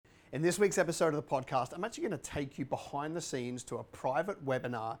In this week's episode of the podcast, I'm actually going to take you behind the scenes to a private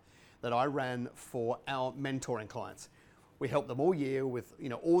webinar that I ran for our mentoring clients. We help them all year with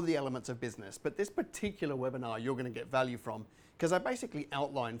all the elements of business, but this particular webinar you're going to get value from because I basically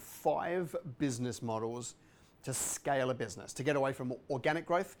outlined 5 business models to scale a business, to get away from organic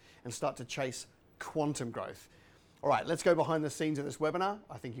growth and start to chase quantum growth. All right, let's go behind the scenes of this webinar.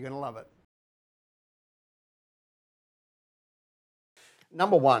 I think you're going to love it.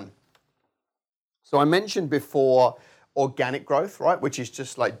 Number 1. So I mentioned before organic growth, right? Which is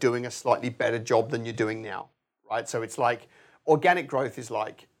just like doing a slightly better job than you're doing now, right? So it's like organic growth is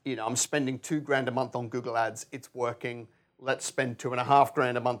like, I'm spending $2,000 a month on Google Ads. It's working. Let's spend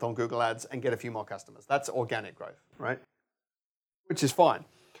 $2,500 a month on Google Ads and get a few more customers. That's organic growth, right? Which is fine.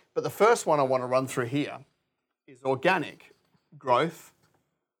 But the first one I want to run through here is organic growth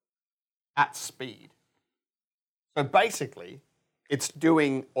at speed. So basically, it's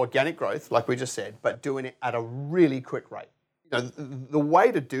doing organic growth, like we just said, but doing it at a really quick rate. The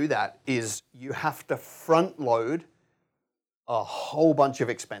way to do that is you have to front load a whole bunch of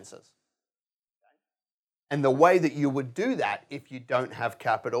expenses. And the way that you would do that if you don't have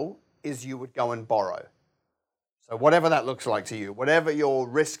capital is you would go and borrow. So whatever that looks like to you, whatever your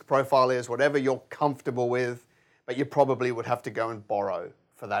risk profile is, whatever you're comfortable with, but you probably would have to go and borrow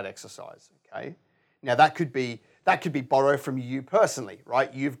for that exercise, okay? Now that could be borrow from you personally,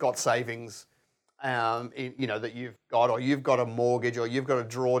 right? You've got savings, that you've got, or you've got a mortgage, or you've got a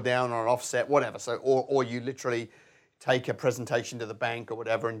drawdown or an offset, whatever. So, or you literally take a presentation to the bank or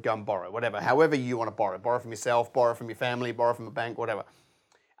whatever and go and borrow, whatever. However you want to borrow from yourself, borrow from your family, borrow from a bank, whatever.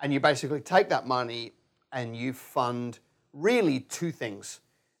 And you basically take that money and you fund really 2 things,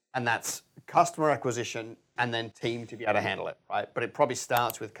 and that's customer acquisition and then team to be able to handle it, right? But it probably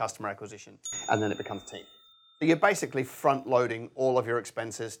starts with customer acquisition and then it becomes team. So you're basically front loading all of your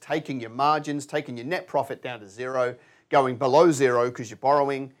expenses, taking your margins, taking your net profit down to 0, going below 0 because you're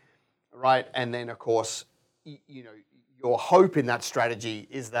borrowing, right? And then of course, your hope in that strategy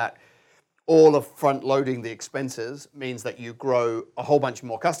is that all of front loading the expenses means that you grow a whole bunch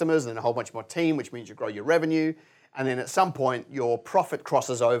more customers and a whole bunch more team, which means you grow your revenue. And then at some point, your profit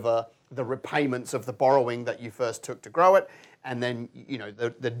crosses over the repayments of the borrowing that you first took to grow it. And then,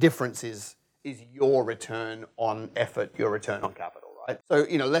 the difference is your return on effort, your return on capital, right? So,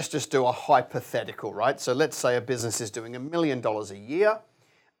 let's just do a hypothetical, right? So let's say a business is doing $1 million a year.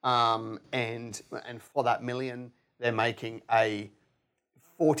 And for that million, they're making a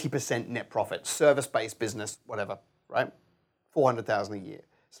 40% net profit, service-based business, whatever, right? $400,000 a year.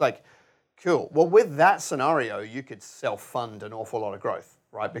 It's like, cool. Well, with that scenario, you could self-fund an awful lot of growth,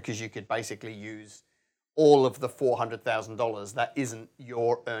 right? Because you could basically use all of the $400,000 that isn't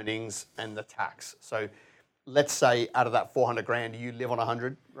your earnings and the tax. So let's say out of that $400,000, you live on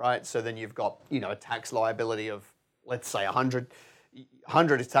 100, right? So then you've got, a tax liability of, let's say 100.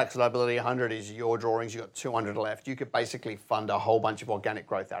 100 is tax liability, 100 is your drawings, you've got 200 left. You could basically fund a whole bunch of organic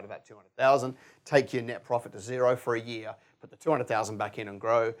growth out of that 200,000, take your net profit to 0 for a year, put the 200,000 back in and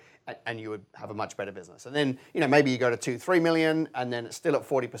grow, and you would have a much better business. And then, maybe you go to 2-3 million, and then it's still at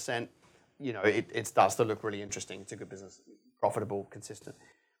 40%. It starts to look really interesting. It's a good business, profitable, consistent.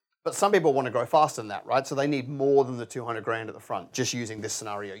 But some people want to grow faster than that, right? So they need more than the 200,000 at the front, just using this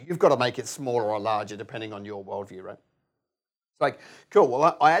scenario. You've got to make it smaller or larger depending on your worldview, right? Like, cool,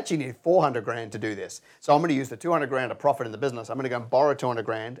 well, I actually need 400,000 to do this. So I'm going to use the 200,000 of profit in the business. I'm going to go and borrow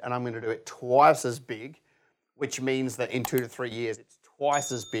 200,000 and I'm going to do it twice as big, which means that in 2 to 3 years, it's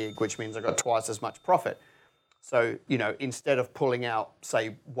twice as big, which means I've got twice as much profit. So, instead of pulling out,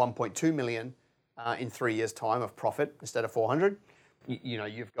 say, 1.2 million in 3 years' time of profit instead of 400,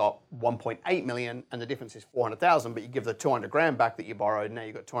 you've got 1.8 million and the difference is 400,000, but you give the 200,000 back that you borrowed, now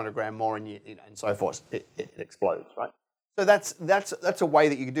you've got 200,000 more and so forth. It explodes, right? So that's a way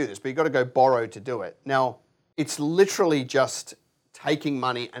that you can do this, but you've got to go borrow to do it. Now, it's literally just taking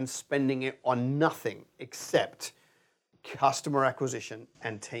money and spending it on nothing except customer acquisition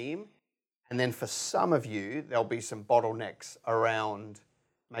and team. And then for some of you, there'll be some bottlenecks around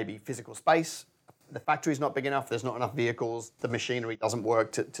maybe physical space. The factory's not big enough, there's not enough vehicles, the machinery doesn't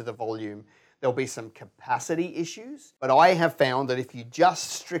work to the volume. There'll be some capacity issues. But I have found that if you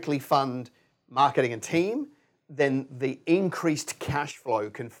just strictly fund marketing and team, then the increased cash flow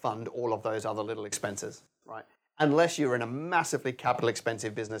can fund all of those other little expenses, right? Unless you're in a massively capital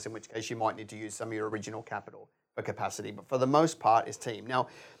expensive business, in which case you might need to use some of your original capital for capacity. But for the most part, it's team. Now,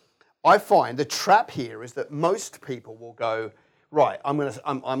 I find the trap here is that most people will go, right, I'm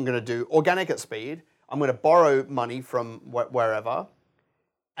gonna do organic at speed. I'm gonna borrow money from wherever,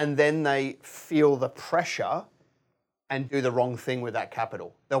 and then they feel the pressure and do the wrong thing with that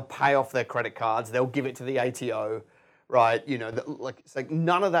capital. They'll pay off their credit cards. They'll give it to the ATO, right? It's like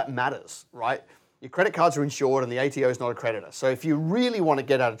none of that matters, right? Your credit cards are insured and the ATO is not a creditor. So if you really want to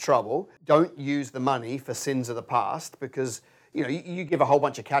get out of trouble, don't use the money for sins of the past, because you give a whole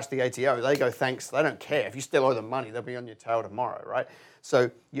bunch of cash to the ATO, they go, thanks, they don't care. If you still owe them money, they'll be on your tail tomorrow, right?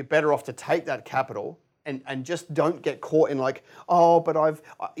 So you're better off to take that capital and just don't get caught in like, oh, but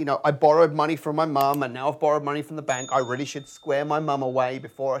I borrowed money from my mum and now I've borrowed money from the bank. I really should square my mum away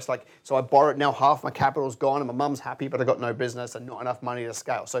before it's like, so I borrowed, now half my capital's gone and my mum's happy, but I got no business and not enough money to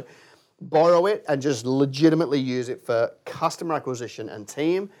scale. So borrow it and just legitimately use it for customer acquisition and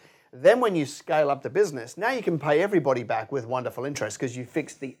team. Then when you scale up the business, now you can pay everybody back with wonderful interest because you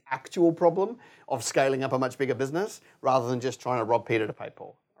fixed the actual problem of scaling up a much bigger business rather than just trying to rob Peter to pay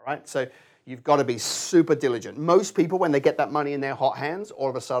Paul. All right? So you've got to be super diligent. Most people, when they get that money in their hot hands, all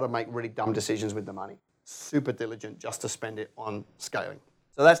of a sudden make really dumb decisions with the money. Super diligent just to spend it on scaling.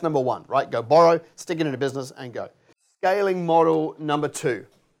 So that's number one, right? Go borrow, stick it in a business and go. Scaling model number 2.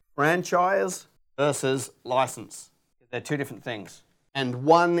 Franchise versus license. They're two different things. And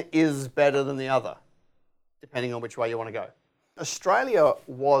one is better than the other, depending on which way you want to go. Australia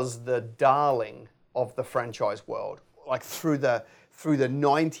was the darling of the franchise world, like through the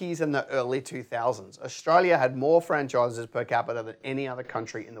 90s and the early 2000s. Australia had more franchises per capita than any other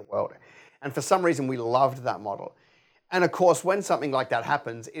country in the world. And for some reason, we loved that model. And of course, when something like that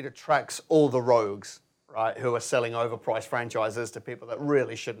happens, it attracts all the rogues, right, who are selling overpriced franchises to people that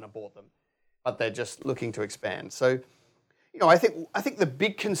really shouldn't have bought them, but they're just looking to expand. So, I think the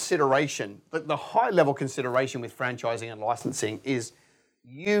big consideration, the high-level consideration with franchising and licensing is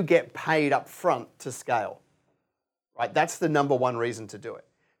you get paid up front to scale, right? That's the number one reason to do it.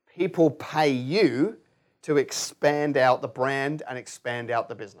 People pay you to expand out the brand and expand out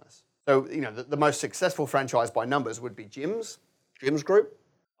the business. So, the most successful franchise by numbers would be Jim's Group.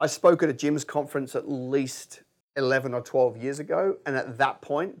 I spoke at a Jim's conference at least 11 or 12 years ago, and at that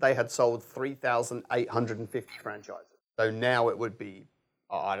point, they had sold 3,850 franchises. So now it would be,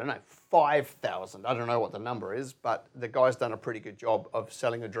 5,000. I don't know what the number is, but the guy's done a pretty good job of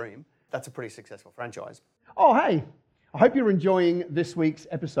selling a dream. That's a pretty successful franchise. Oh, hey, I hope you're enjoying this week's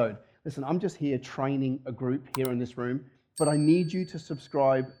episode. Listen, I'm just here training a group here in this room, but I need you to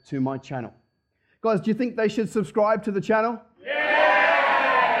subscribe to my channel. Guys, do you think they should subscribe to the channel?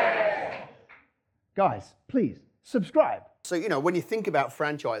 Guys, please subscribe. So, when you think about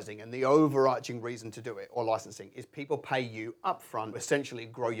franchising and the overarching reason to do it, or licensing, is people pay you upfront, essentially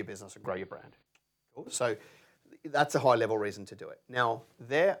grow your business and grow your brand. Cool. So that's a high level reason to do it. Now,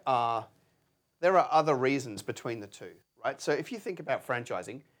 there are other reasons between the two, right? So if you think about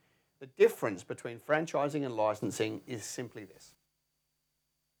franchising, the difference between franchising and licensing is simply this.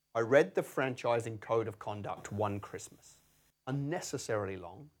 I read the franchising code of conduct one Christmas. Unnecessarily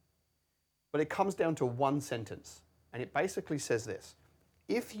long. But it comes down to one sentence, and it basically says this.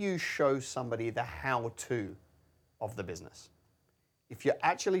 If you show somebody the how-to of the business, if you're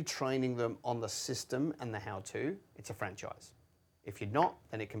actually training them on the system and the how-to, it's a franchise. If you're not,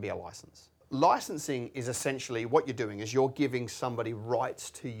 then it can be a license. Licensing is essentially what you're doing is you're giving somebody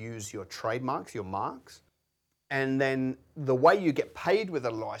rights to use your trademarks, your marks, and then the way you get paid with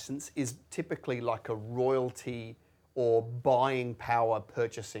a license is typically like a royalty or buying power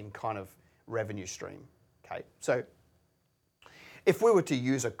purchasing kind of revenue stream, okay? So if we were to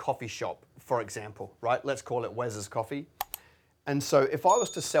use a coffee shop, for example, right? Let's call it Wes's Coffee. And so if I was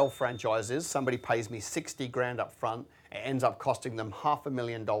to sell franchises, somebody pays me 60 grand up front, it ends up costing them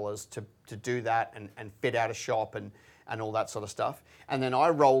 $500,000 to do that and fit out a shop and all that sort of stuff. And then I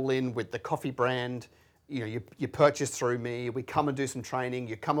roll in with the coffee brand, you purchase through me, we come and do some training,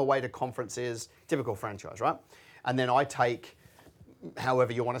 you come away to conferences, typical franchise, right? And then I take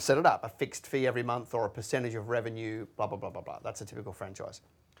however you want to set it up, a fixed fee every month or a percentage of revenue, blah, blah, blah, blah, blah. That's a typical franchise.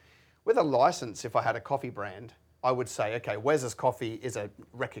 With a license, if I had a coffee brand, I would say, okay, Wes's Coffee is a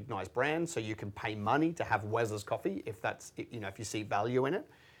recognized brand, so you can pay money to have Wes's Coffee if that's, if you see value in it.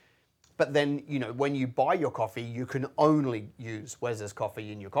 But then, when you buy your coffee, you can only use Wes's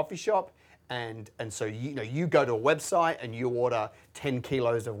Coffee in your coffee shop. And so, you go to a website and you order 10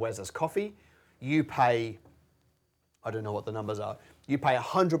 kilos of Wes's Coffee. You pay, I don't know what the numbers are. You pay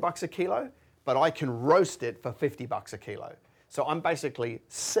 $100 a kilo, but I can roast it for $50 a kilo. So I'm basically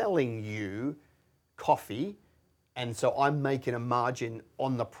selling you coffee, and so I'm making a margin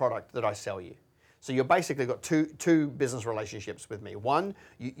on the product that I sell you. So you've basically got two business relationships with me. One,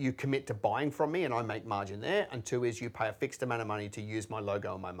 you commit to buying from me and I make margin there. And two is you pay a fixed amount of money to use my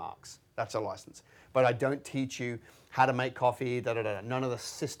logo and my marks. That's a license. But I don't teach you how to make coffee, none of the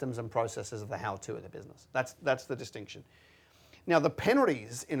systems and processes of the how-to of the business. That's the distinction. Now, the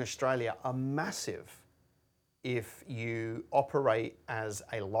penalties in Australia are massive if you operate as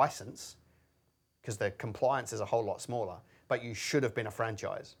a license, because the compliance is a whole lot smaller, but you should have been a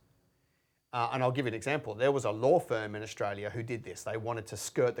franchise. And I'll give you an example. There was a law firm in Australia who did this. They wanted to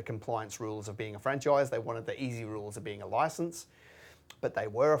skirt the compliance rules of being a franchise. They wanted the easy rules of being a license, but they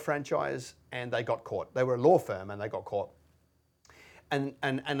were a franchise and they got caught. They were a law firm and they got caught. And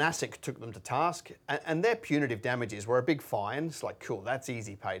ASIC took them to task, and their punitive damages were a big fine. It's like, cool, that's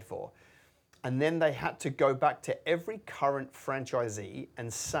easy paid for. And then they had to go back to every current franchisee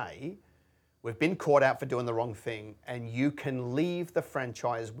and say, we've been caught out for doing the wrong thing, and you can leave the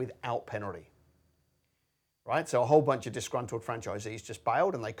franchise without penalty. Right? So a whole bunch of disgruntled franchisees just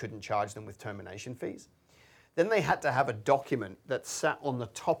bailed and they couldn't charge them with termination fees. Then they had to have a document that sat on the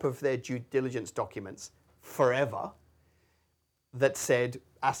top of their due diligence documents forever that said,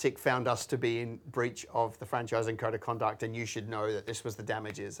 ASIC found us to be in breach of the franchising code of conduct and you should know that this was the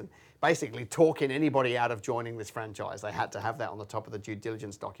damages. And basically talking anybody out of joining this franchise, they had to have that on the top of the due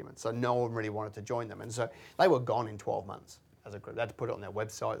diligence document. So no one really wanted to join them. And so they were gone in 12 months as a group. They had to put it on their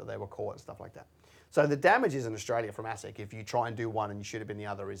website that they were caught and stuff like that. So the damages in Australia from ASIC, if you try and do one and you should have been the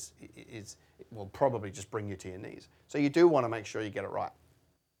other, will probably just bring you to your knees. So you do want to make sure you get it right.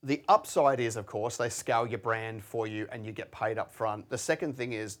 The upside is, of course, they scale your brand for you and you get paid up front. The second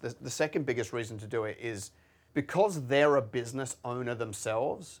thing is, the second biggest reason to do it is because they're a business owner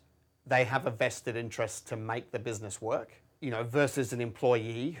themselves, they have a vested interest to make the business work, versus an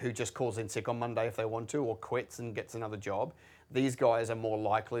employee who just calls in sick on Monday if they want to or quits and gets another job. These guys are more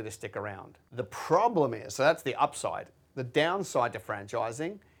likely to stick around. The problem is, so that's the upside. The downside to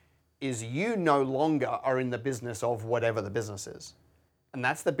franchising is you no longer are in the business of whatever the business is. And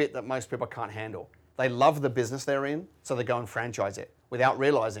that's the bit that most people can't handle. They love the business they're in, so they go and franchise it without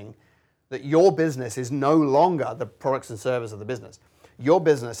realizing that your business is no longer the products and services of the business. Your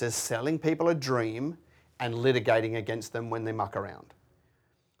business is selling people a dream and litigating against them when they muck around.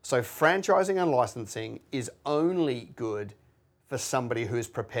 So franchising and licensing is only good for somebody who's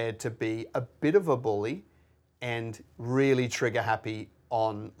prepared to be a bit of a bully and really trigger happy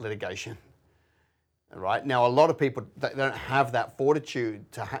on litigation. Right? Now, a lot of people, they don't have that fortitude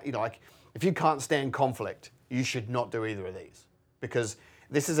to, if you can't stand conflict, you should not do either of these because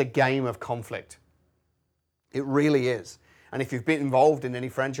this is a game of conflict. It really is. And if you've been involved in any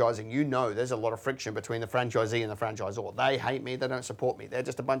franchising, there's a lot of friction between the franchisee and the franchisor. They hate me, they don't support me. They're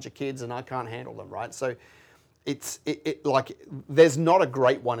just a bunch of kids and I can't handle them, right? So there's not a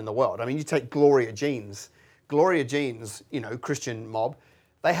great one in the world. I mean, you take Gloria Jeans, Christian mob,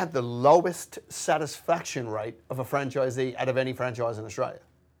 they had the lowest satisfaction rate of a franchisee out of any franchise in Australia,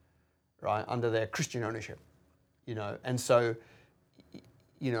 right? Under their Christian ownership, and so,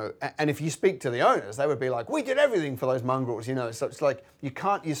 and if you speak to the owners, they would be like, we did everything for those mongrels, so it's like,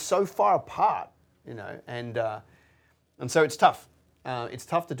 you're so far apart, and so it's tough. It's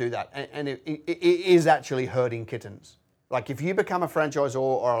tough to do that. And it is actually hurting kittens. Like if you become a franchisor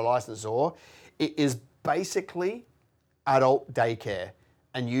or a licensor, it is basically adult daycare.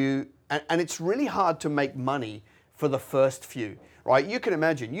 And it's really hard to make money for the first few, right? You can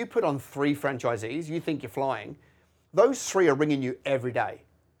imagine, you put on 3 franchisees, you think you're flying. Those 3 are ringing you every day.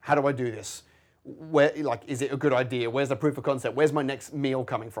 How do I do this? Is it a good idea? Where's the proof of concept? Where's my next meal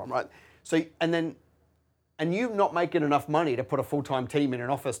coming from, right? So, and you're not making enough money to put a full-time team in an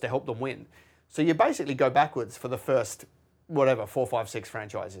office to help them win. So you basically go backwards for the first, 4, 5, 6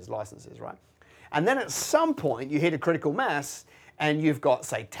 franchises, licenses, right? And then at some point you hit a critical mass and you've got,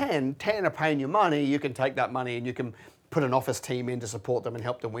 say, 10 are paying you money, you can take that money and you can put an office team in to support them and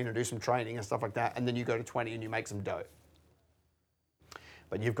help them win and do some training and stuff like that, and then you go to 20 and you make some dough.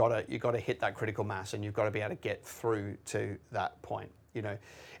 But you've got to hit that critical mass and you've got to be able to get through to that point.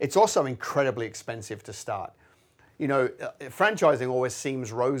 It's also incredibly expensive to start. Franchising always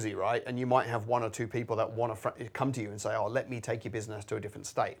seems rosy, right? And you might have 1 or 2 people that want to come to you and say, oh, let me take your business to a different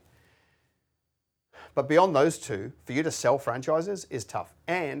state. But beyond those two, for you to sell franchises is tough.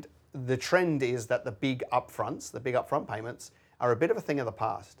 And the trend is that the big upfront payments are a bit of a thing of the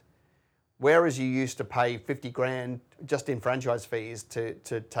past. Whereas you used to pay 50 grand just in franchise fees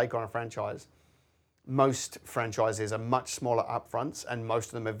to take on a franchise, most franchises are much smaller upfronts and most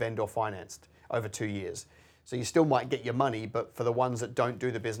of them are vendor financed over 2 years. So you still might get your money, but for the ones that don't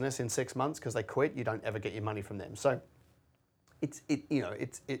do the business in 6 months because they quit, you don't ever get your money from them. So it's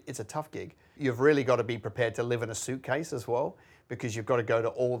a tough gig. you've really got to be prepared to live in a suitcase as well, because you've got to go to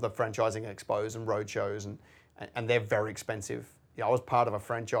all the franchising expos and road shows, and they're very expensive. I was part of a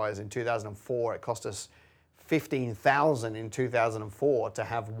franchise in 2004. It cost us $15,000 in 2004 to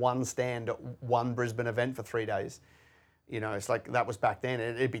have one stand at one Brisbane event for 3 days. It's like that was back then.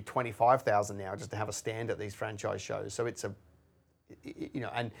 It'd be $25,000 now just to have a stand at these franchise shows. So it's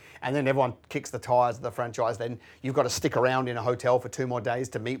and then everyone kicks the tires of the franchise. Then you've got to stick around in a hotel for 2 more days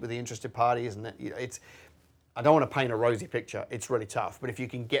to meet with the interested parties, and I don't want to paint a rosy picture. It's really tough. But if you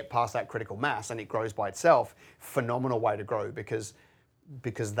can get past that critical mass and it grows by itself, phenomenal way to grow, because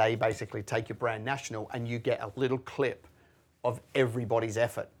they basically take your brand national and you get a little clip of everybody's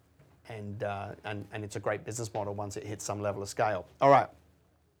effort. And it's a great business model once it hits some level of scale. All right.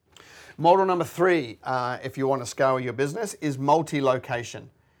 Model number 3, if you want to scale your business, is multi-location.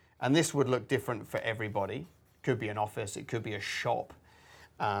 And this would look different for everybody. It could be an office, it could be a shop.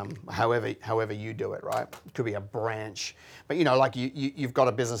 However you do it, right? It could be a branch, but like you've got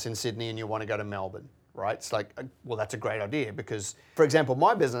a business in Sydney and you want to go to Melbourne, right? It's like, well, that's a great idea, because, for example,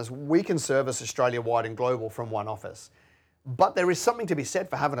 my business, we can service Australia-wide and global from one office, but there is something to be said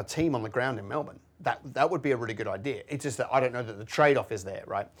for having a team on the ground in Melbourne. That would be a really good idea. It's just that I don't know that the trade-off is there,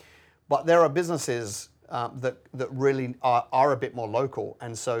 right? But there are businesses that really are a bit more local,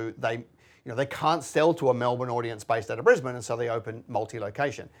 and so they can't sell to a Melbourne audience based out of Brisbane, and so they open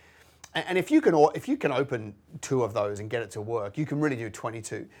multi-location. And if you can open 2 of those and get it to work, you can really do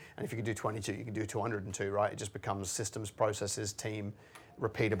 22. And if you can do 22, you can do 202, right? It just becomes systems, processes, team,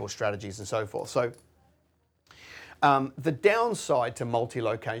 repeatable strategies, and so forth. So the downside to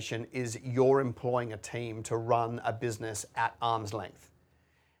multi-location is you're employing a team to run a business at arm's length,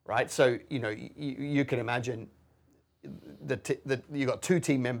 right? So you can imagine you've got 2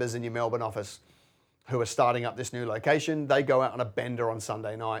 team members in your Melbourne office who are starting up this new location. They go out on a bender on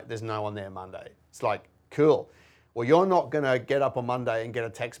Sunday night. There's no one there Monday. It's like, cool. Well, you're not going to get up on Monday and get a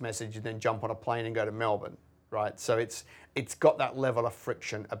text message and then jump on a plane and go to Melbourne, right? So it's got that level of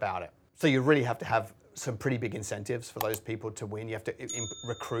friction about it. So you really have to have some pretty big incentives for those people to win. You have to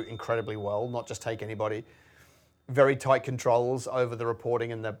recruit incredibly well, not just take anybody. Very tight controls over the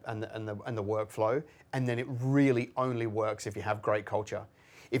reporting and the workflow, and then it really only works if you have great culture.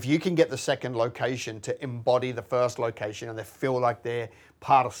 If you can get the second location to embody the first location and they feel like they're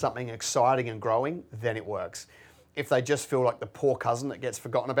part of something exciting and growing, then it works. If they just feel like the poor cousin that gets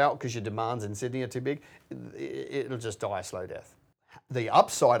forgotten about because your demands in Sydney are too big, it'll just die a slow death. The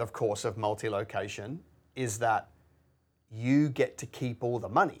upside, of course, of multi-location is that you get to keep all the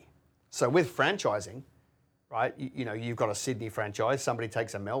money. So with franchising, right, you've got a Sydney franchise, somebody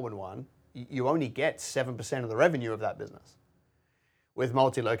takes a Melbourne one, you only get 7% of the revenue of that business. With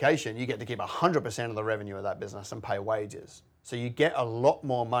multi-location, you get to keep 100% of the revenue of that business and pay wages. So you get a lot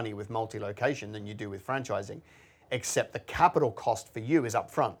more money with multi-location than you do with franchising, except the capital cost for you is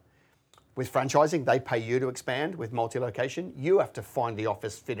up front. With franchising, they pay you to expand. With multi-location, you have to find the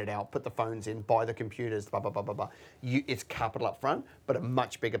office, fit it out, put the phones in, buy the computers, blah, blah, blah, blah, blah. It's capital up front, but a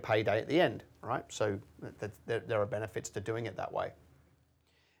much bigger payday at the end, right? So there are benefits to doing it that way.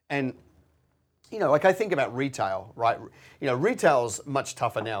 And like I think about retail, right? Retail's much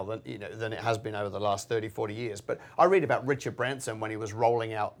tougher now than it has been over the last 30, 40 years. But I read about Richard Branson when he was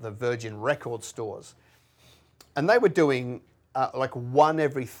rolling out the Virgin Record stores. And they were doing like 1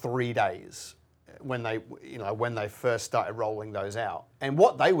 every 3 days when they first started rolling those out. And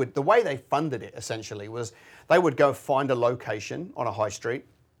the way they funded it essentially was they would go find a location on a high street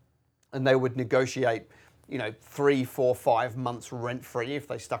and they would negotiate 3, 4, 5 months rent free if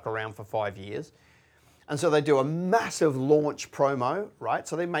they stuck around for 5 years. And so they do a massive launch promo, right?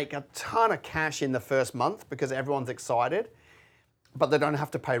 So they make a ton of cash in the first month because everyone's excited, but they don't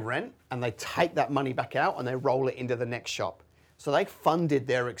have to pay rent, and they take that money back out and they roll it into the next shop. So they funded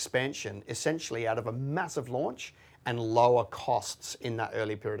their expansion essentially out of a massive launch and lower costs in that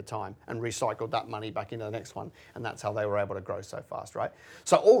early period of time, and recycled that money back into the next one. And that's how they were able to grow so fast, right?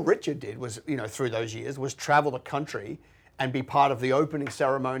 So all Richard did was, through those years, was travel the country and be part of the opening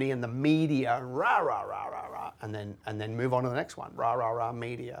ceremony and the media, rah, rah, rah, rah, rah, and then move on to the next one. Rah, rah, rah,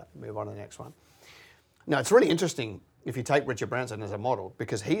 media, move on to the next one. Now, it's really interesting if you take Richard Branson as a model,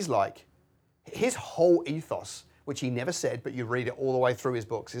 because he's like, his whole ethos, which he never said, but you read it all the way through his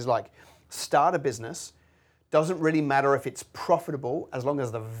books, is like, start a business. Doesn't really matter if it's profitable as long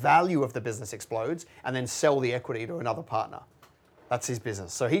as the value of the business explodes, and then sell the equity to another partner. That's his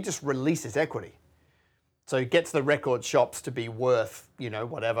business. So he just releases equity. So he gets the record shops to be worth,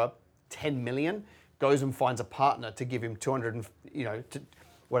 10 million, goes and finds a partner to give him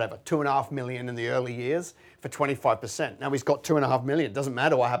whatever, 2.5 million in the early years for 25%. Now he's got 2.5 million. Doesn't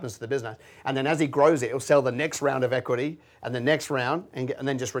matter what happens to the business. And then as he grows it, he'll sell the next round of equity and the next round, and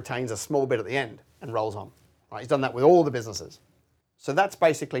then just retains a small bit at the end and rolls on. Right? He's done that with all the businesses. So that's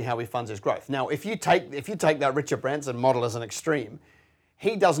basically how he funds his growth. Now, if you take that Richard Branson model as an extreme,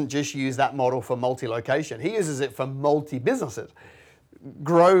 he doesn't just use that model for multi-location. He uses it for multi-businesses.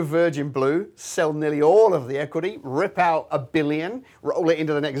 Grow Virgin Blue, sell nearly all of the equity, rip out $1 billion, roll it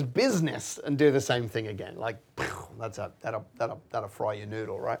into the next business, and do the same thing again. Like, that'll fry your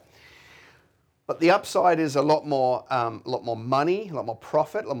noodle, right? But the upside is a lot more money, a lot more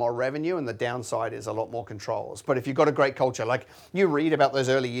profit, a lot more revenue, and the downside is a lot more controls. But if you've got a great culture, like you read about those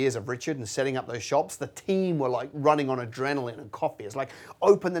early years of Richard and setting up those shops, the team were like running on adrenaline and coffee. It's like,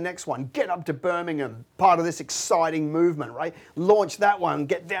 open the next one, get up to Birmingham, part of this exciting movement, right? Launch that one,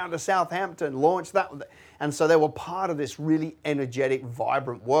 get down to Southampton, launch that one. And so they were part of this really energetic,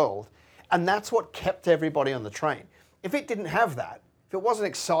 vibrant world. And that's what kept everybody on the train. If it didn't have that, if it wasn't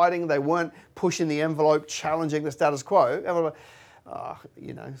exciting, they weren't pushing the envelope, challenging the status quo,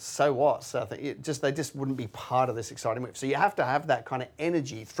 so what? So I think they just wouldn't be part of this exciting move. So you have to have that kind of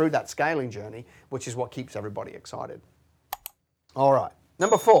energy through that scaling journey, which is what keeps everybody excited. All right,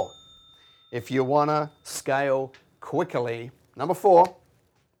 number 4, if you want to scale quickly, number 4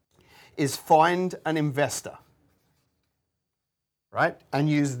 is find an investor, right? And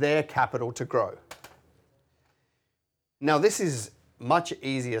use their capital to grow. Now, this is much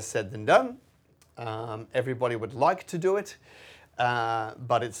easier said than done. Everybody would like to do it,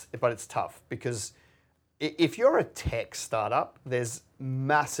 but it's tough because if you're a tech startup, there's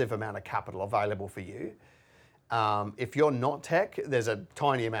massive amount of capital available for you. If you're not tech, there's a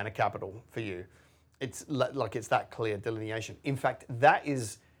tiny amount of capital for you. It's like it's that clear delineation. In fact, that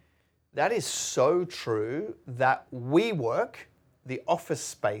is so true that WeWork, the office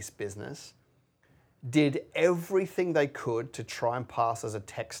space business, did everything they could to try and pass as a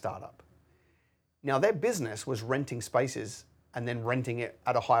tech startup. Now, their business was renting spaces and then renting it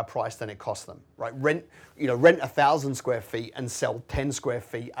at a higher price than it cost them, right? Rent 1,000 square feet and sell 10 square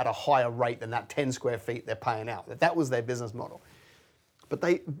feet at a higher rate than that 10 square feet they're paying out. That was their business model. But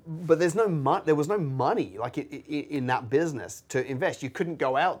there was no money like in that business to invest. You couldn't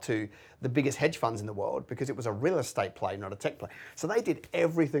go out to the biggest hedge funds in the world because it was a real estate play, not a tech play. So they did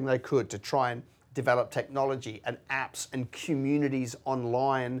everything they could to try and develop technology and apps and communities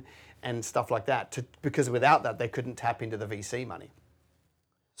online and stuff like that, because without that, they couldn't tap into the VC money.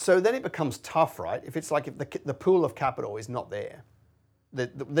 So then it becomes tough, right? If the pool of capital is not there,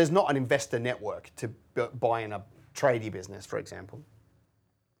 there's not an investor network to buy in a tradie business, for example.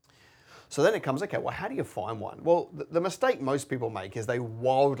 So then it comes, okay, well, how do you find one? Well, the mistake most people make is they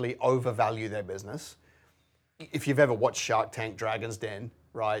wildly overvalue their business. If you've ever watched Shark Tank, Dragon's Den,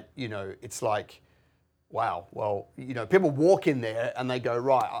 right? It's like, wow, well, people walk in there and they go,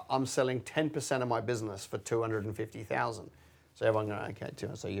 right, I'm selling 10% of my business for $250,000. So everyone goes, okay,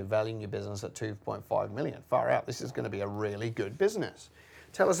 so you're valuing your business at 2.5 million. Far out, this is going to be a really good business.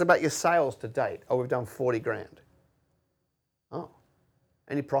 Tell us about your sales to date. Oh, we've done 40 grand. Oh,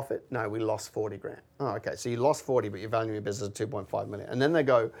 any profit? No, we lost 40 grand. Oh, okay, so you lost 40, but you're valuing your business at 2.5 million. And then they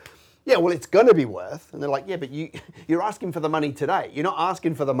go, yeah, well, it's going to be worth. And they're like, yeah, but you're asking for the money today. You're not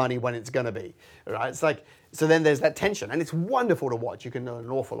asking for the money when it's going to be, right? It's like, so then there's that tension, and it's wonderful to watch. You can learn an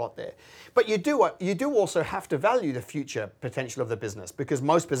awful lot there. But you do also have to value the future potential of the business, because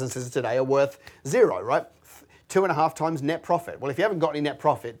most businesses today are worth 0, right? 2.5 times net profit. Well, if you haven't got any net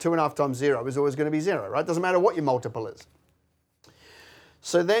profit, 2.5 times 0 is always going to be 0, right? Doesn't matter what your multiple is.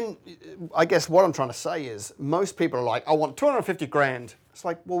 So then, I guess what I'm trying to say is, most people are like, I want 250 grand. It's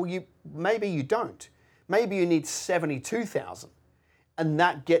like, well, maybe you don't. Maybe you need 72,000. And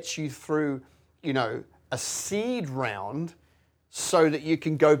that gets you through, a seed round so that you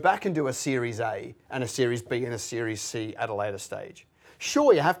can go back and do a Series A and a Series B and a Series C at a later stage.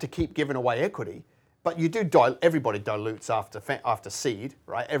 Sure, you have to keep giving away equity, but you do everybody dilutes after seed,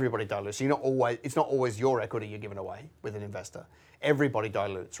 right? Everybody dilutes. So it's not always your equity you're giving away with an investor. Everybody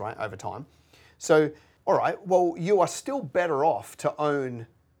dilutes, right, over time. So, all right, well, you are still better off to own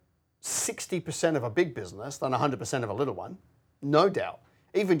 60% of a big business than 100% of a little one, no doubt.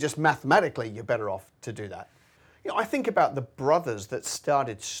 Even just mathematically, you're better off to do that. I think about the brothers that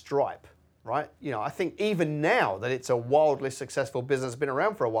started Stripe, right? I think even now that it's a wildly successful business, been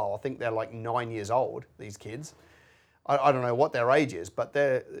around for a while. I think they're like 9 years old, these kids. I don't know what their age is, but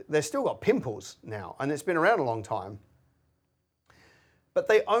they're still got pimples now, and it's been around a long time. But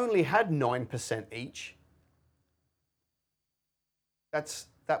they only had 9% each.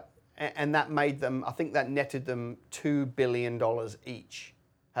 And that made them, I think that netted them $2 billion each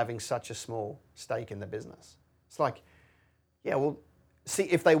having such a small stake in the business? It's like, yeah, well, see,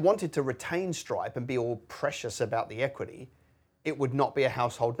 if they wanted to retain Stripe and be all precious about the equity, it would not be a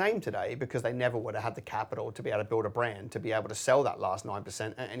household name today because they never would have had the capital to be able to build a brand, to be able to sell that last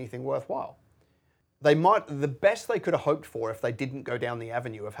 9% at anything worthwhile. The best they could have hoped for if they didn't go down the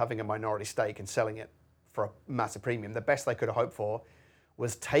avenue of having a minority stake and selling it for a massive premium, the best they could have hoped for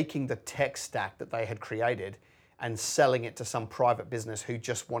was taking the tech stack that they had created and selling it to some private business who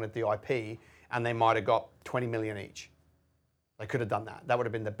just wanted the IP, and they might have got 20 million each. They could have done that. That would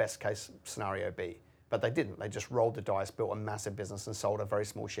have been the best case scenario B. But they didn't. They just rolled the dice, built a massive business, and sold a very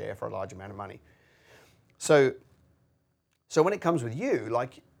small share for a large amount of money. So when it comes with you,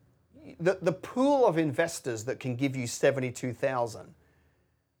 like the pool of investors that can give you 72,000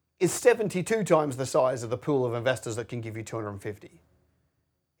 is 72 times the size of the pool of investors that can give you 250.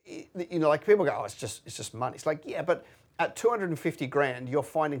 You know, like people go, oh, it's just money. It's like, yeah, but at 250 grand, you're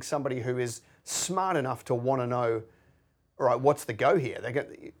finding somebody who is smart enough to want to know, all right, what's the go here?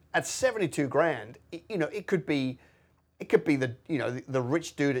 At 72 grand, you know, it could be the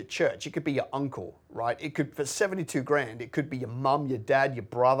rich dude at church. It could be your uncle, right? It could, for 72 grand, it could be your mum, your dad, your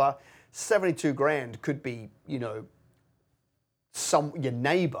brother. 72 grand could be, you know, your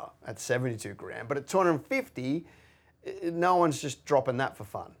neighbor at 72 grand. But at 250, no one's just dropping that for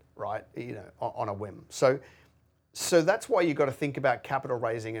fun, right? You know, on a whim. So that's why you've got to think about capital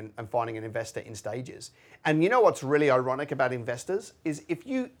raising and finding an investor in stages. And you know what's really ironic about investors is if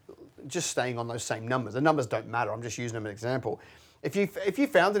you, just staying on those same numbers, the numbers don't matter, I'm just using them as an example. If you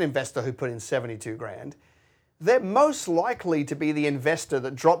found an investor who put in 72 grand, they're most likely to be the investor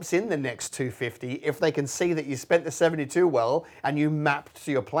that drops in the next 250 if they can see that you spent the 72 well and you mapped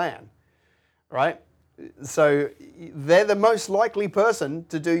to your plan, right? So they're the most likely person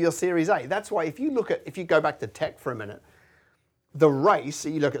to do your Series A. That's why if you go back to tech for a minute, the race,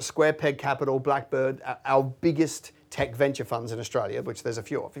 you look at Square Peg Capital, Blackbird, our biggest tech venture funds in Australia, which there's a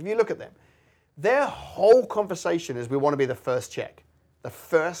few of. If you look at them, their whole conversation is we want to be the first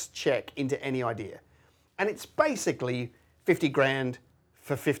check into any idea. And it's basically 50 grand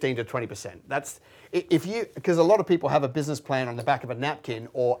for 15 to 20%. That's because a lot of people have a business plan on the back of a napkin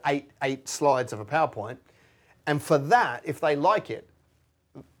or eight slides of a PowerPoint. And for that, if they like it,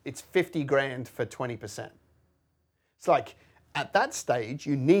 it's 50 grand for 20%. It's like at that stage,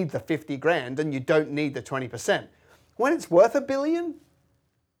 you need the 50 grand and you don't need the 20%. When it's worth $1 billion,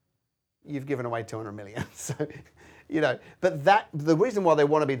 you've given away 200 million. So, you know, but the reason why they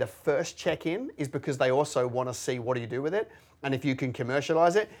want to be the first check-in is because they also want to see what do you do with it. And if you can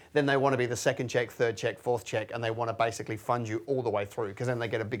commercialize it, then they want to be the second check, third check, fourth check, and they want to basically fund you all the way through because then they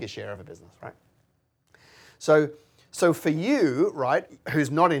get a bigger share of a business, right? So for you, right,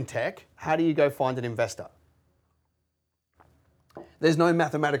 who's not in tech, how do you go find an investor? There's no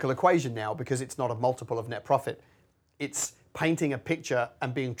mathematical equation now because it's not a multiple of net profit. It's painting a picture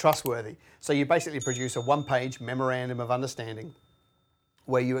and being trustworthy. So you basically produce a one-page memorandum of understanding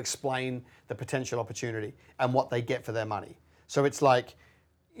where you explain the potential opportunity and what they get for their money. So it's like,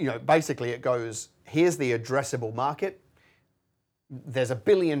 you know, basically it goes, here's the addressable market. There's $1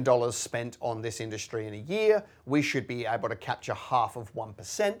 billion spent on this industry in a year. We should be able to capture half of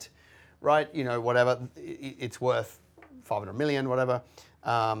 1%, right? You know, whatever, it's worth 500 million, whatever.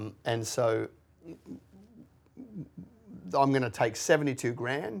 And so I'm going to take 72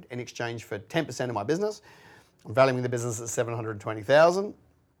 grand in exchange for 10% of my business. I'm valuing the business at 720,000.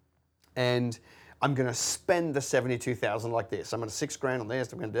 And I'm going to spend the 72,000 like this. I'm going to 6 grand on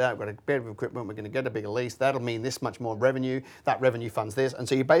this. I'm going to do that. We've got a bed of equipment. We're going to get a bigger lease. That'll mean this much more revenue. That revenue funds this. And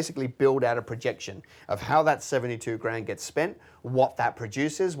so you basically build out a projection of how that 72 grand gets spent, what that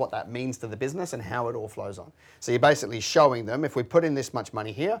produces, what that means to the business, and how it all flows on. So you're basically showing them, if we put in this much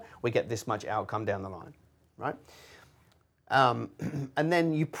money here, we get this much outcome down the line, right? And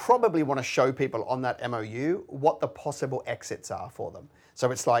then you probably want to show people on that MOU what the possible exits are for them.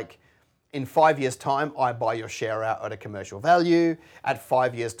 So it's like, in 5 years' time, I buy your share out at a commercial value. At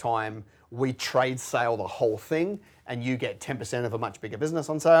 5 years' time, we trade sale the whole thing and you get 10% of a much bigger business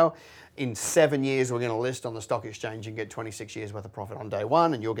on sale. In 7 years, we're going to list on the stock exchange and get 26 years worth of profit on day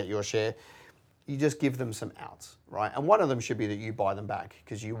one and you'll get your share. You just give them some outs, right? And one of them should be that you buy them back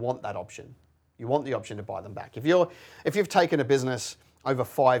because you want that option. You want the option to buy them back. If you've taken a business over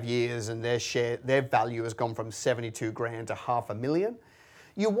 5 years and their value has gone from 72 grand to $500,000,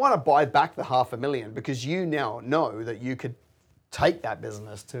 you want to buy back the $500,000 because you now know that you could take that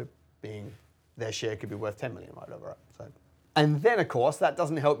business to being their share could be worth 10 million, right? Over. So, and then of course that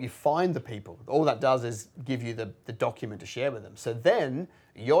doesn't help you find the people. All that does is give you the document to share with them. So then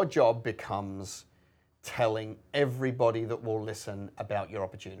your job becomes telling everybody that will listen about your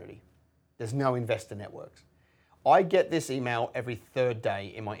opportunity. There's no investor networks. I get this email every third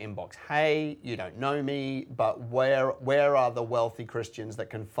day in my inbox. Hey, you don't know me, but where are the wealthy Christians that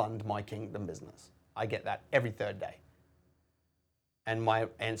can fund my kingdom business? I get that every third day. And my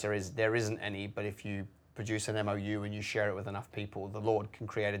answer is there isn't any, but if you produce an MOU and you share it with enough people, the Lord can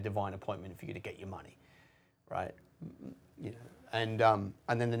create a divine appointment for you to get your money, right? You know, and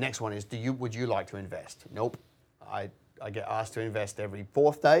then the next one is, would you like to invest? Nope. I get asked to invest every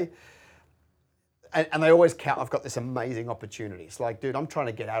fourth day. And they always count, I've got this amazing opportunity. It's like, dude, I'm trying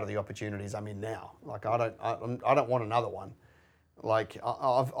to get out of the opportunities I'm in now. Like, I don't want another one. Like,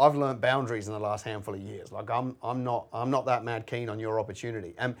 I've learned boundaries in the last handful of years. Like, I'm not that mad keen on your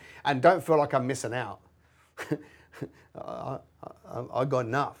opportunity. And don't feel like I'm missing out. I got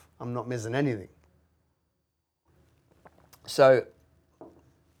enough. I'm not missing anything. So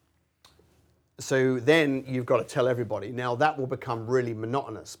then you've got to tell everybody. Now that will become really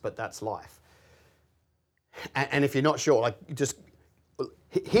monotonous, but that's life. And if you're not sure, like,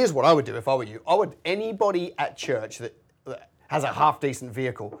 here's what I would do if I were you. Anybody at church that has a half decent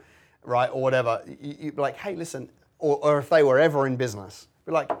vehicle, right, or whatever, you'd be like, hey, listen, or if they were ever in business,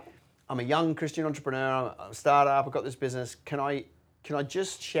 be like, I'm a young Christian entrepreneur, I'm a startup, I've got this business, can I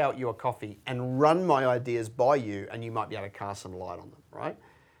just shout you a coffee and run my ideas by you, and you might be able to cast some light on them, right?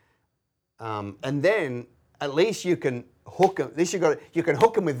 And then at least you can hook them. At least you can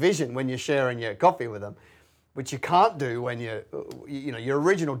hook them with vision when you're sharing your coffee with them, which you can't do when your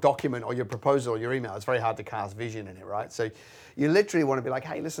original document or your proposal or your email. It's very hard to cast vision in it, right? So you literally want to be like,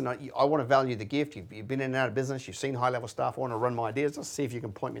 hey, listen, I want to value the gift. You've been in and out of business. You've seen high-level stuff. I want to run my ideas. Let's see if you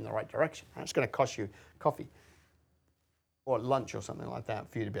can point me in the right direction. And it's going to cost you coffee or lunch or something like that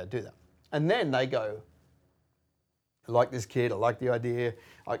for you to be able to do that. And then they go, I like this kid. I like the idea.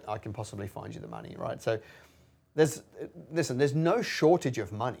 I can possibly find you the money, right? So there's no shortage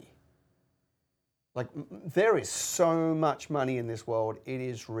of money. Like, there is so much money in this world, it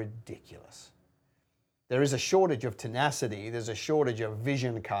is ridiculous. There is a shortage of tenacity, there's a shortage of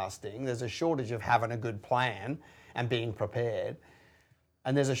vision casting, there's a shortage of having a good plan and being prepared,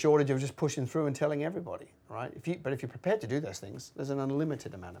 and there's a shortage of just pushing through and telling everybody, right? But if you're prepared to do those things, there's an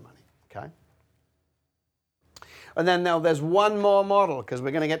unlimited amount of money, okay? And then now there's one more model, because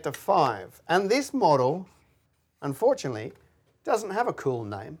we're going to get to 5. And this model, unfortunately, doesn't have a cool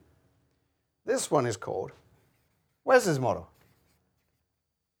name. This one is called Wes's model,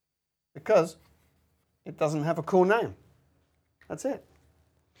 because it doesn't have a cool name. That's it.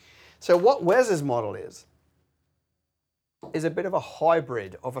 So what Wes's model is a bit of a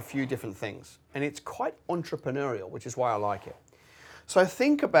hybrid of a few different things, and it's quite entrepreneurial, which is why I like it. So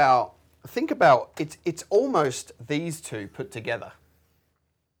think about it's almost these two put together.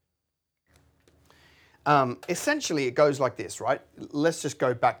 Essentially, it goes like this, right? Let's just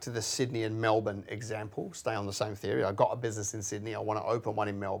go back to the Sydney and Melbourne example. Stay on the same theory. I've got a business in Sydney. I want to open one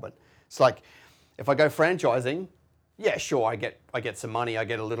in Melbourne. It's like, if I go franchising, yeah, sure, I get some money. I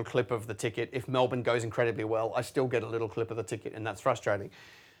get a little clip of the ticket. If Melbourne goes incredibly well, I still get a little clip of the ticket, and that's frustrating.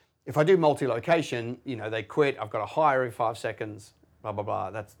 If I do multi-location, they quit. I've got to hire every 5 seconds. Blah blah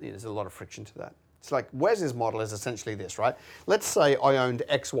blah. There's a lot of friction to that. It's like Wes's model is essentially this, right? Let's say I owned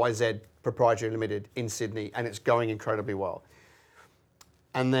XYZ Proprietary Limited in Sydney and it's going incredibly well.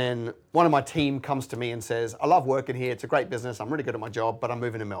 And then one of my team comes to me and says, I love working here. It's a great business. I'm really good at my job, but I'm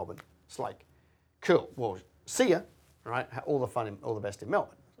moving to Melbourne. It's like, cool. Well, see ya, right? All the fun, all the best in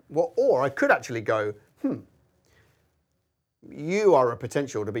Melbourne. Well, or I could actually go, you are a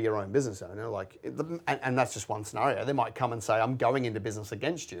potential to be your own business owner, and that's just one scenario. They might come and say, I'm going into business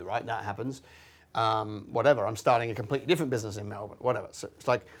against you, right? That happens. Whatever, I'm starting a completely different business in Melbourne, whatever. So it's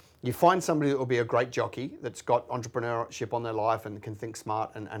like you find somebody that will be a great jockey that's got entrepreneurship on their life and can think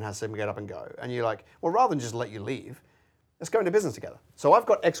smart and has them get up and go. And you're like, well, rather than just let you leave, let's go into business together. So I've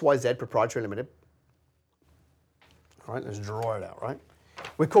got XYZ Proprietary Limited. All right, let's draw it out, right?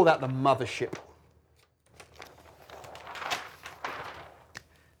 We call that the mothership.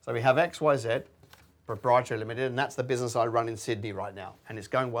 So we have XYZ Proprietary Limited, and that's the business I run in Sydney right now. And it's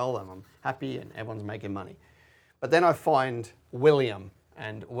going well, and I'm happy, and everyone's making money. But then I find William,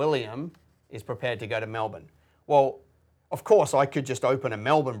 and William is prepared to go to Melbourne. Well, of course, I could just open a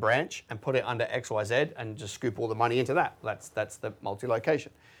Melbourne branch and put it under XYZ and just scoop all the money into that. That's the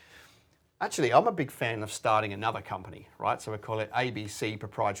multi-location. Actually, I'm a big fan of starting another company, right? So we call it ABC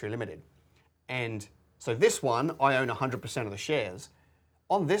Proprietary Limited. And so this one, I own 100% of the shares.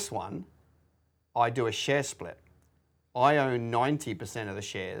 On this one, I do a share split. I own 90% of the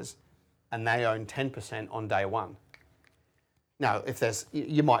shares and they own 10% on day one. Now, if there's,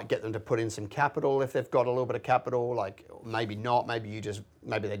 you might get them to put in some capital if they've got a little bit of capital, like maybe not, maybe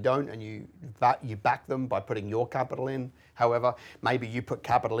they don't, and you back them by putting your capital in. However, maybe you put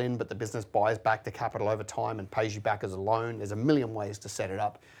capital in, but the business buys back the capital over time and pays you back as a loan. There's a million ways to set it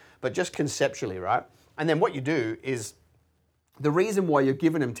up, but just conceptually, right? And then what you do is, the reason why you're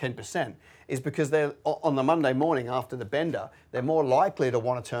giving them 10% is because they're on the Monday morning after the bender, they're more likely to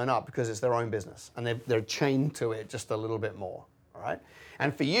want to turn up because it's their own business and they're chained to it just a little bit more. All right.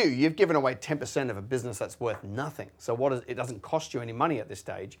 And for you, you've given away 10% of a business that's worth nothing. So it doesn't cost you any money at this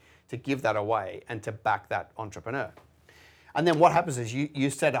stage to give that away and to back that entrepreneur. And then what happens is you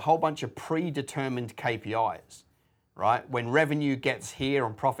set a whole bunch of predetermined KPIs, right? When revenue gets here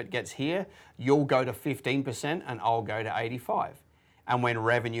and profit gets here, you'll go to 15% and I'll go to 85. And when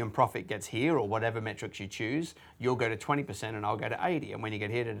revenue and profit gets here, or whatever metrics you choose, you'll go to 20% and I'll go to 80. And when you get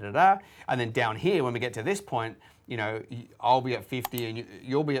here, and then down here, when we get to this point, I'll be at 50 and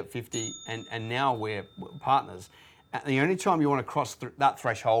you'll be at 50, and now we're partners. And the only time you want to cross that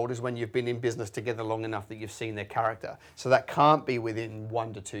threshold is when you've been in business together long enough that you've seen their character. So that can't be within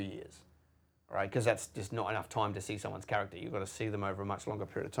 1 to 2 years, right? Because that's just not enough time to see someone's character. You've got to see them over a much longer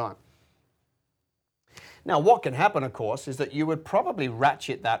period of time. Now, what can happen, of course, is that you would probably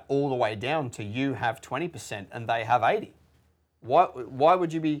ratchet that all the way down to you have 20% and they have 80. Why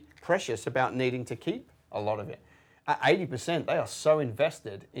would you be precious about needing to keep a lot of it? At 80%, they are so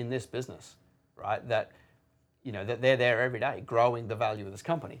invested in this business, right, that that they're there every day growing the value of this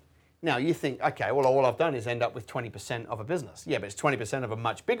company. Now, you think, okay, well, all I've done is end up with 20% of a business. Yeah, but it's 20% of a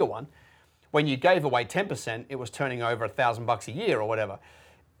much bigger one. When you gave away 10%, it was turning over $1,000 a year or whatever.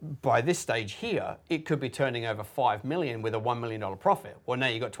 By this stage here, it could be turning over $5 million with a $1 million profit. Well, now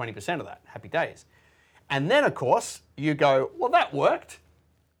you got 20% of that. Happy days. And then, of course, you go, well, that worked.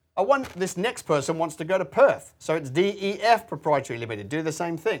 This next person wants to go to Perth. So it's DEF Proprietary Limited. Do the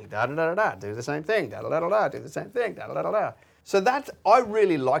same thing. Da-da-da-da-da. Do the same thing. Da-da-da-da-da. Do the same thing. Da-da-da-da-da. So I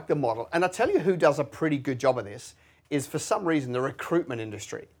really like the model. And I'll tell you who does a pretty good job of this is, for some reason, the recruitment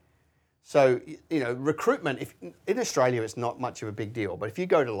industry. So, recruitment, in Australia, it's not much of a big deal. But if you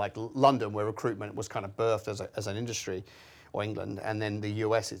go to like London, where recruitment was kind of birthed as an industry, or England, and then the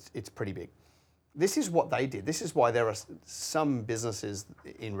US, it's pretty big. This is what they did. This is why there are some businesses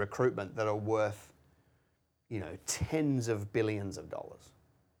in recruitment that are worth, tens of billions of dollars,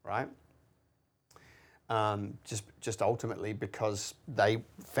 right? Just ultimately because they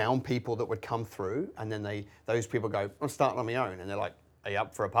found people that would come through, and then those people go, I'm starting on my own, and they're like, are you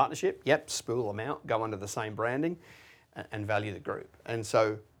up for a partnership? Yep, spool them out, go under the same branding, and value the group. And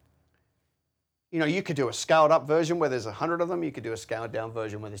so, you could do a scaled up version where there's 100 of them. You could do a scaled down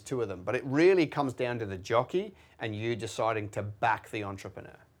version where there's 2 of them. But it really comes down to the jockey and you deciding to back the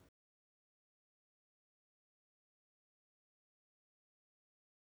entrepreneur.